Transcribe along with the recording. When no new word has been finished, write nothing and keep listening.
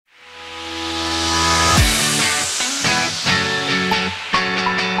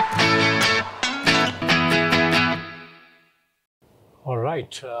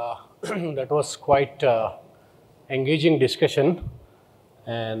great. That was quite engaging discussion,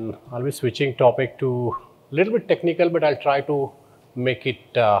 and I'll be switching topic to a little bit technical, but I'll try to make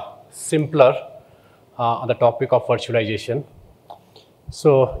it simpler on the topic of virtualization.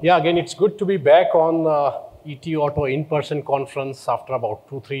 So yeah, again, it's good to be back on ETAuto in-person conference after about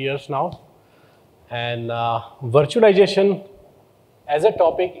 2-3 years now. And virtualization as a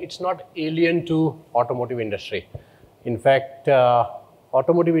topic, it's not alien to automotive industry. In fact,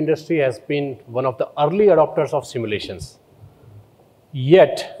 automotive industry has been one of the early adopters of simulations.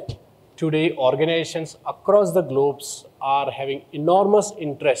 Yet, today organizations across the globes are having enormous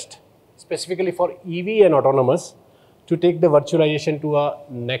interest, specifically for EV and autonomous, to take the virtualization to a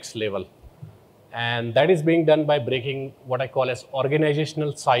next level. And that is being done by breaking what I call as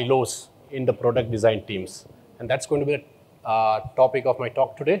organizational silos in the product design teams. And that's going to be the topic of my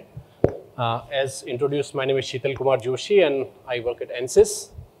talk today. As introduced, my name is Shitalkumar Joshi and I work at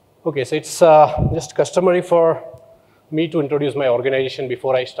Ansys. Okay, so it's just customary for me to introduce my organization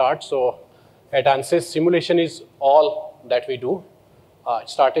before I start. So at Ansys, simulation is all that we do. It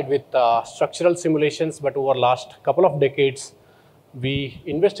started with structural simulations, but over last couple of decades, we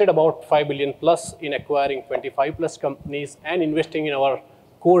invested about 5 billion plus in acquiring 25 plus companies and investing in our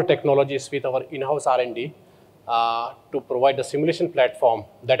core technologies with our in-house R&D to provide the simulation platform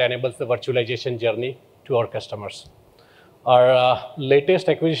that enables the virtualization journey to our customers. Our latest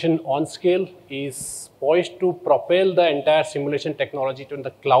acquisition, OnScale, is poised to propel the entire simulation technology to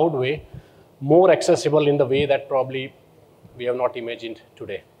the cloud way, more accessible in the way that probably we have not imagined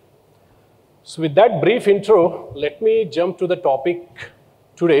today. So with that brief intro, let me jump to the topic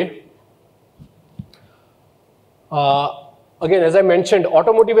today. Again, as I mentioned,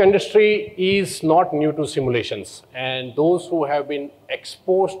 automotive industry is not new to simulations, and those who have been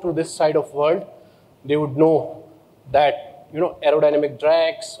exposed to this side of world, they would know that aerodynamic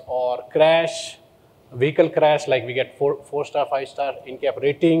drags or crash, vehicle crash, like we get 4-star, 5-star in-cab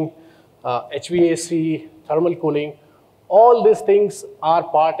rating, HVAC, thermal cooling, all these things are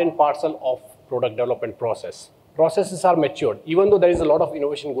part and parcel of product development process. Processes are matured. Even though there is a lot of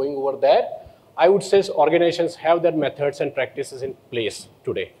innovation going over there, I would say organizations have their methods and practices in place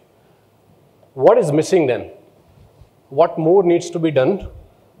today. What is missing then? What more needs to be done?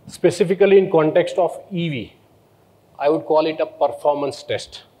 Specifically in context of EV, I would call it a performance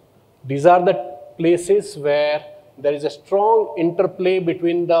test. These are the places where there is a strong interplay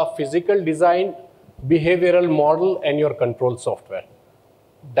between the physical design, behavioral model, and your control software.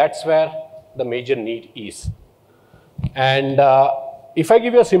 That's where the major need is. And if I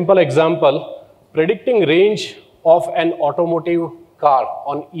give you a simple example, predicting range of an automotive car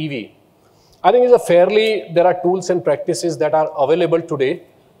on EV, I think there are tools and practices that are available today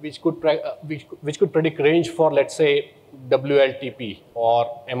which could predict range for, let's say, WLTP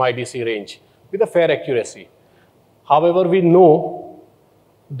or MIDC range with a fair accuracy. However, we know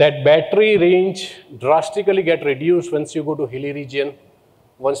that battery range drastically get reduced once you go to hilly region,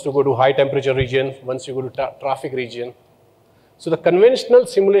 once you go to high temperature region, once you go to traffic region. So the conventional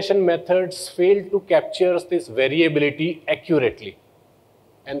simulation methods fail to capture this variability accurately,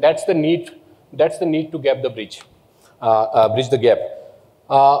 and that's the need to gap the bridge the gap.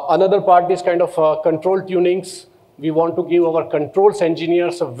 Another part is kind of control tunings. We want to give our controls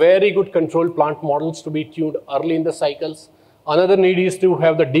engineers a very good control plant models to be tuned early in the cycles. Another need is to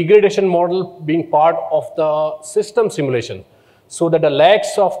have the degradation model being part of the system simulation, so that the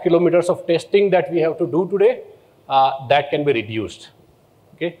lakhs of kilometers of testing that we have to do today, that can be reduced.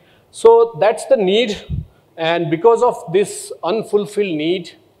 Okay, so that's the need, and because of this unfulfilled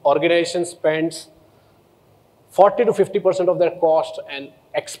need, organization spends 40 to 50% of their cost and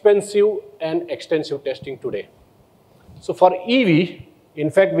expensive and extensive testing today. So for EV, in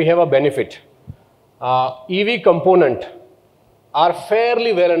fact, we have a benefit. EV component are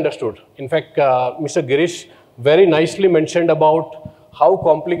fairly well understood. In fact, Mr. Girish very nicely mentioned about how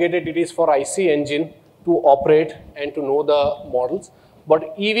complicated it is for IC engine to operate and to know the models.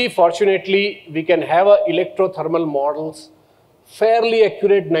 But EV, fortunately, we can have a electrothermal models fairly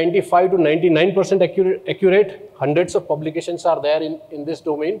accurate, 95 to 99% accurate. Hundreds of publications are there in this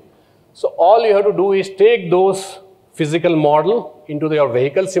domain. So all you have to do is take those physical model into your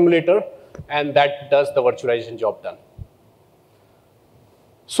vehicle simulator, and that does the virtualization job done.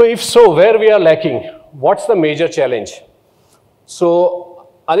 So if so, where we are lacking? What's the major challenge? So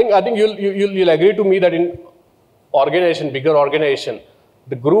I think you'll agree to me that in organization, bigger organization,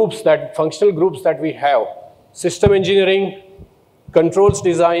 the groups functional groups that we have, system engineering, controls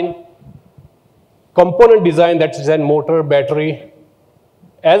design, component design, that's design motor, battery,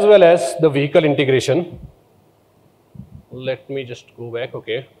 as well as the vehicle integration. let me just go back,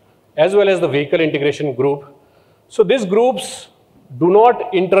 okay, as well as the vehicle integration group. So these groups do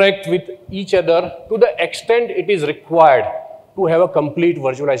not interact with each other to the extent it is required to have a complete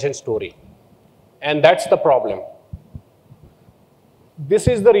virtualization story. And that's the problem. This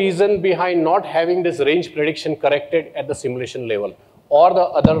is the reason behind not having this range prediction corrected at the simulation level or the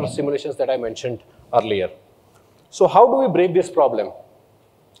other simulations that I mentioned earlier. So how do we break this problem?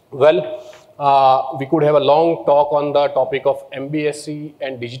 Well, we could have a long talk on the topic of MBSE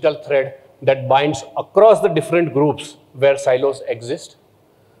and digital thread that binds across the different groups where silos exist.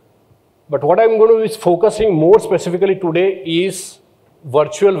 But what I'm going to be focusing more specifically today is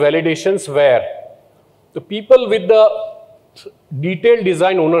virtual validations, where the people with the detailed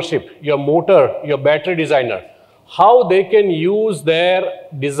design ownership, your motor, your battery designer, how they can use their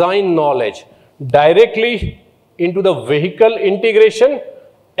design knowledge directly into the vehicle integration,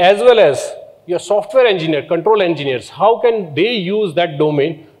 as well as your software engineer, control engineers, how can they use that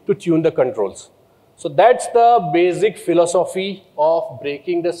domain to tune the controls. So that's the basic philosophy of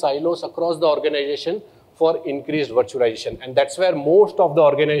breaking the silos across the organization for increased virtualization. And that's where most of the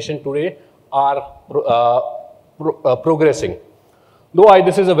organization today are progressing. Though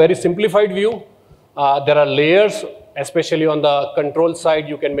this is a very simplified view, there are layers, especially on the control side.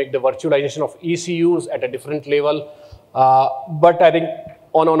 You can make the virtualization of ECUs at a different level. But I think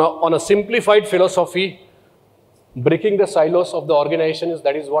on a simplified philosophy, breaking the silos of the organization,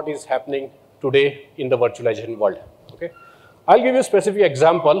 that is what is happening today in the virtualization world. Okay, I'll give you a specific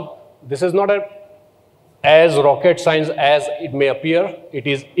example. This is not as rocket science as it may appear. It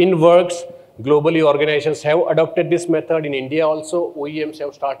is in works. Globally, organizations have adopted this method. In India also, OEMs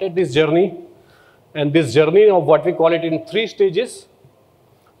have started this journey. And this journey of what we call it in 3 stages,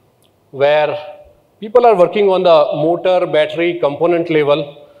 where people are working on the motor, battery, component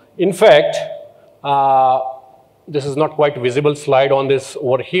level. In fact, this is not quite visible slide on this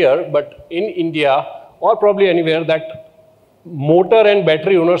over here, but in India or probably anywhere, that motor and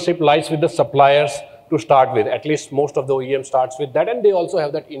battery ownership lies with the suppliers to start with. At least most of the OEM starts with that, and they also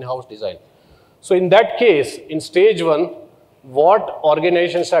have that in-house design. So in that case, in stage 1, what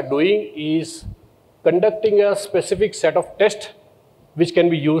organizations are doing is conducting a specific set of tests which can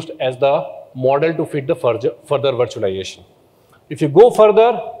be used as the model to fit the further virtualization. If you go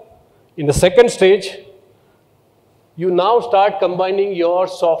further, in the second stage, you now start combining your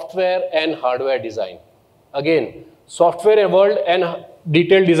software and hardware design. Again, software world and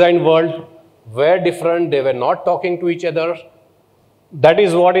detailed design world were different. They were not talking to each other. That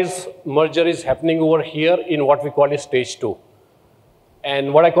is what merger is happening over here in what we call stage 2.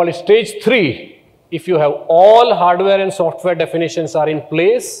 And what I call stage 3, if you have all hardware and software definitions are in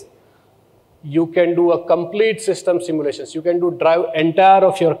place, you can do a complete system simulations. You can do drive entire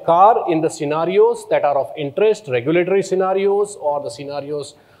of your car in the scenarios that are of interest, regulatory scenarios, or the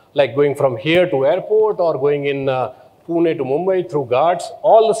scenarios like going from here to airport or going in Pune to Mumbai through Ghats.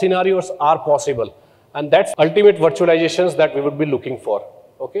 All the scenarios are possible. And that's ultimate virtualizations that we would be looking for.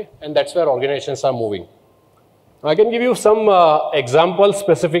 Okay? And that's where organizations are moving. I can give you some example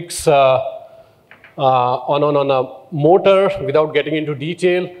specifics on a motor without getting into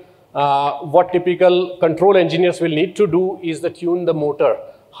detail. What typical control engineers will need to do is to tune the motor,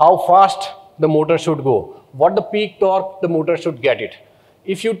 how fast the motor should go, what the peak torque the motor should get it.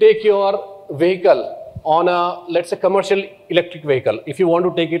 If you take your vehicle on a, let's say, commercial electric vehicle, if you want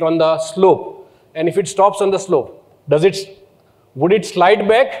to take it on the slope, and if it stops on the slope, would it slide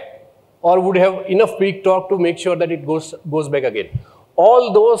back, or would have enough peak torque to make sure that it goes back again?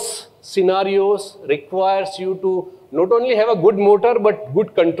 All those scenarios requires you to not only have a good motor, but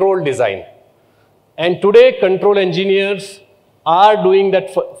good control design. And today, control engineers are doing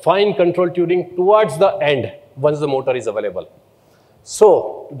that fine control tuning towards the end once the motor is available.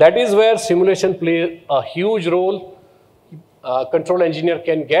 So that is where simulation plays a huge role. Control engineer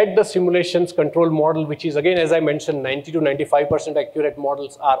can get the simulations control model, which is, again, as I mentioned, 90 to 95% accurate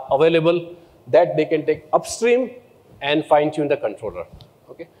models are available that they can take upstream and fine tune the controller.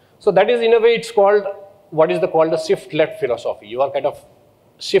 Okay, so that is, in a way, it's called what is called the shift left philosophy. You are kind of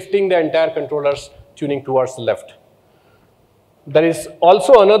shifting the entire controller's tuning towards the left. There is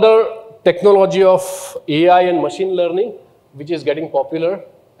also another technology of AI and machine learning, which is getting popular.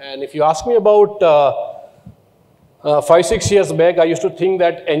 And if you ask me about 5-6 years back, I used to think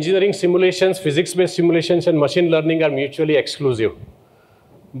that engineering simulations, physics-based simulations, and machine learning are mutually exclusive.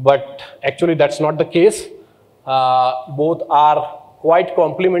 But actually, that's not the case. Both are quite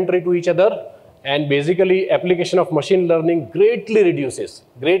complementary to each other. And basically, application of machine learning greatly reduces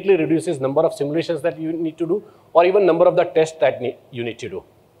number of simulations that you need to do, or even number of the tests that you need to do.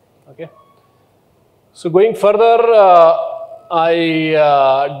 Okay. So going further,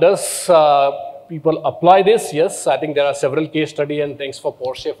 Does people apply this? Yes, I think there are several case studies, and thanks for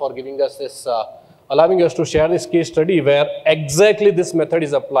Porsche for giving us this, allowing us to share this case study where exactly this method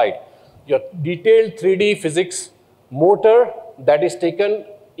is applied. Your detailed 3D physics motor that is taken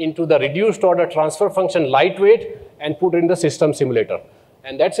into the reduced order transfer function lightweight and put in the system simulator.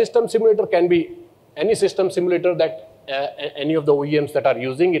 And that system simulator can be any system simulator that any of the OEMs that are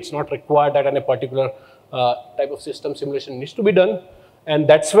using. It's not required that any particular type of system simulation needs to be done. And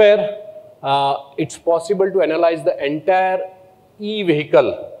that's where it's possible to analyze the entire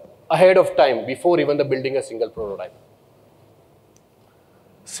e-vehicle ahead of time before even the building a single prototype.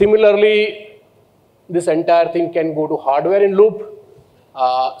 Similarly, this entire thing can go to hardware in loop.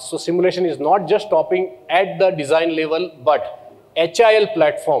 So simulation is not just stopping at the design level, but HIL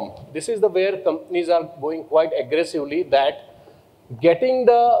platform. This is the where companies are going quite aggressively, that getting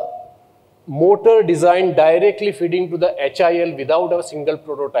the motor design directly feeding to the HIL without a single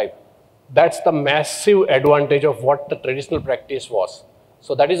prototype. That's the massive advantage of what the traditional practice was.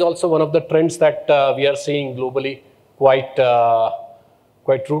 So that is also one of the trends that we are seeing globally quite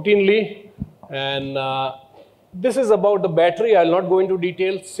routinely. And this is about the battery. I'll not go into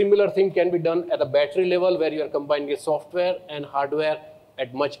detail. Similar thing can be done at the battery level where you are combining software and hardware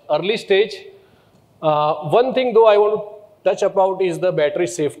at much early stage. One thing though I want to touch about is the battery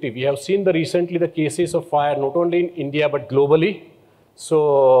safety. We have seen recently the cases of fire not only in India but globally.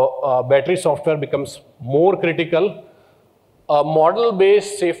 So battery software becomes more critical.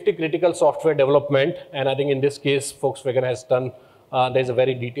 Model-based safety critical software development, and I think in this case Volkswagen has done, there's a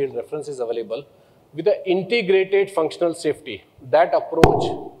very detailed references available. With the integrated functional safety, that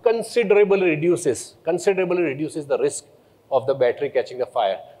approach considerably reduces the risk of the battery catching the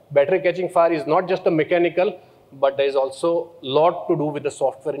fire. Battery catching fire is not just a mechanical, but there is also a lot to do with the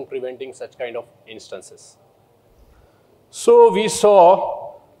software in preventing such kind of instances. So we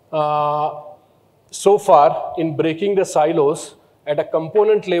saw so far in breaking the silos at a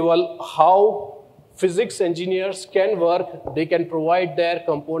component level how physics engineers can work. They can provide their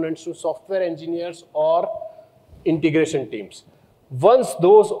components to software engineers or integration teams. Once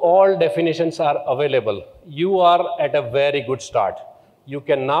those all definitions are available, you are at a very good start. You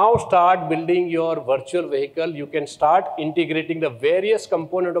can now start building your virtual vehicle. You can start integrating the various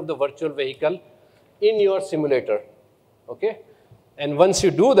components of the virtual vehicle in your simulator. Okay? And once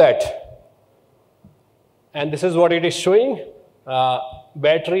you do that, and this is what it is showing,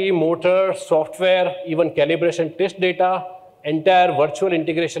 battery, motor, software, even calibration test data, entire virtual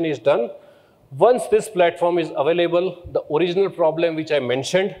integration is done. Once this platform is available, the original problem which I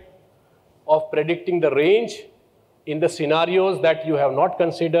mentioned of predicting the range in the scenarios that you have not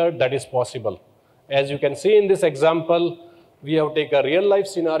considered, that is possible. As you can see in this example, we have taken real life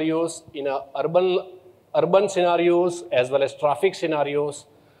scenarios in urban scenarios as well as traffic scenarios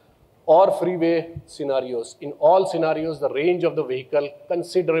or freeway scenarios. In all scenarios, the range of the vehicle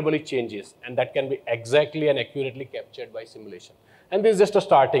considerably changes, and that can be exactly and accurately captured by simulation. And this is just a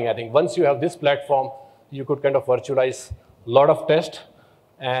starting. I think once you have this platform, you could kind of virtualize a lot of tests.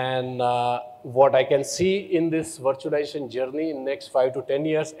 And what I can see in this virtualization journey in next 5 to 10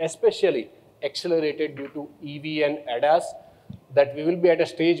 years, especially accelerated due to EV and ADAS, that we will be at a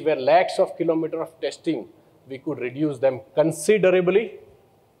stage where lakhs of kilometers of testing, we could reduce them considerably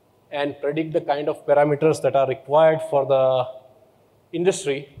and predict the kind of parameters that are required for the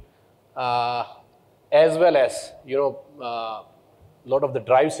industry, as well as, a lot of the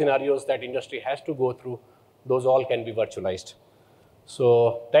drive scenarios that industry has to go through, those all can be virtualized.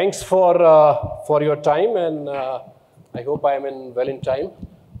 So thanks for your time, and I hope I am well in time.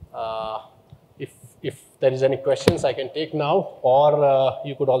 If there is any questions, I can take now, or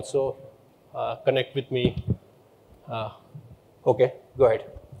you could also connect with me. Okay, go ahead.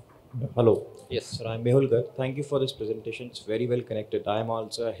 Hello. Yes. Sir, I'm Mehul Garg. Thank you for this presentation. It's very well connected. I am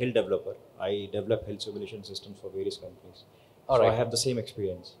also a hill developer. I develop hill simulation systems for various companies. All so right. I have the same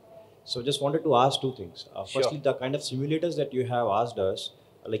experience. So just wanted to ask two things. Firstly, the kind of simulators that you have asked us,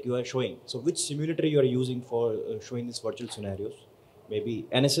 like you are showing. So which simulator you are using for showing these virtual scenarios? Maybe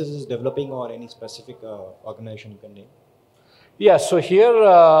Ansys is developing, or any specific organization you can name? Yeah, so here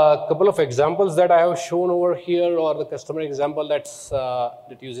a couple of examples that I have shown over here, or the customer example that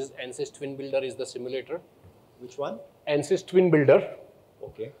uses Ansys Twin Builder is the simulator. Which one? Ansys Twin Builder.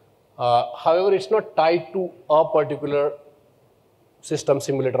 Okay. However, it's not tied to a particular system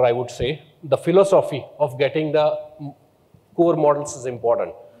simulator, I would say. The philosophy of getting the core models is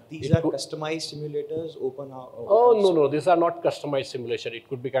important. These are customized simulators, open? No, these are not customized simulation. It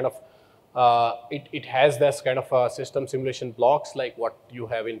could be kind of, it has this kind of system simulation blocks like what you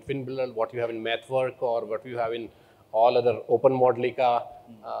have in Twin Builder, what you have in MathWork, or what you have in all other Open Modelica,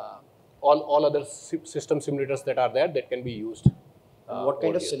 all other system simulators that are there that can be used. What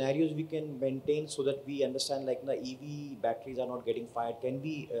kind of scenarios we can maintain so that we understand like the EV batteries are not getting fired? Can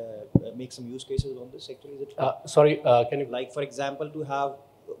we make some use cases on this actually? Is it sorry, can you? Like for example, to have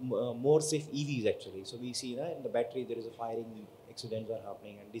more safe EVs actually. So we see in the battery there is a firing, accidents are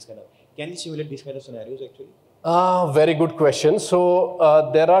happening, and these kind of. Can we simulate these kind of scenarios actually? Very good question. So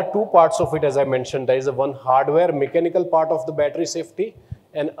there are two parts of it, as I mentioned. There is a one hardware, mechanical part of the battery safety,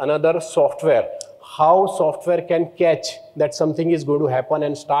 and another software. How software can catch that something is going to happen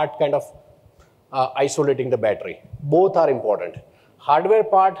and start kind of isolating the battery. Both are important. Hardware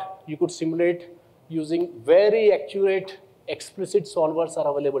part, you could simulate using very accurate, explicit solvers are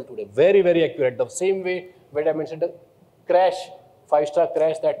available today. Very, very accurate. The same way when I mentioned the crash, 5-star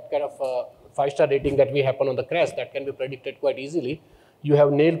crash, that kind of 5-star rating that may happen on the crash, that can be predicted quite easily. You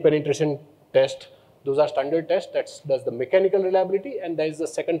have nail penetration test. Those are standard tests. That's the mechanical reliability. And there is the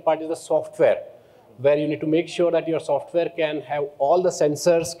second part is the software, where you need to make sure that your software can have all the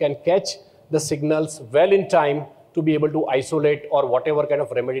sensors, can catch the signals well in time to be able to isolate or whatever kind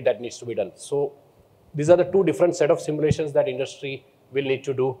of remedy that needs to be done. So these are the two different set of simulations that industry will need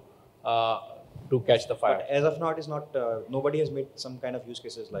to do to catch the fire. But as of now, it is not. Nobody has made some kind of use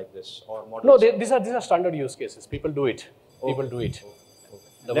cases like this or models. No, these are standard use cases. People do it. People do it.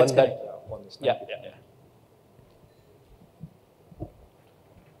 The Let's one that on this. yeah.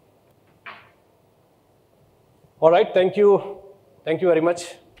 All right. Thank you very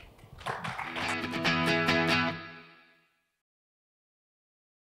much.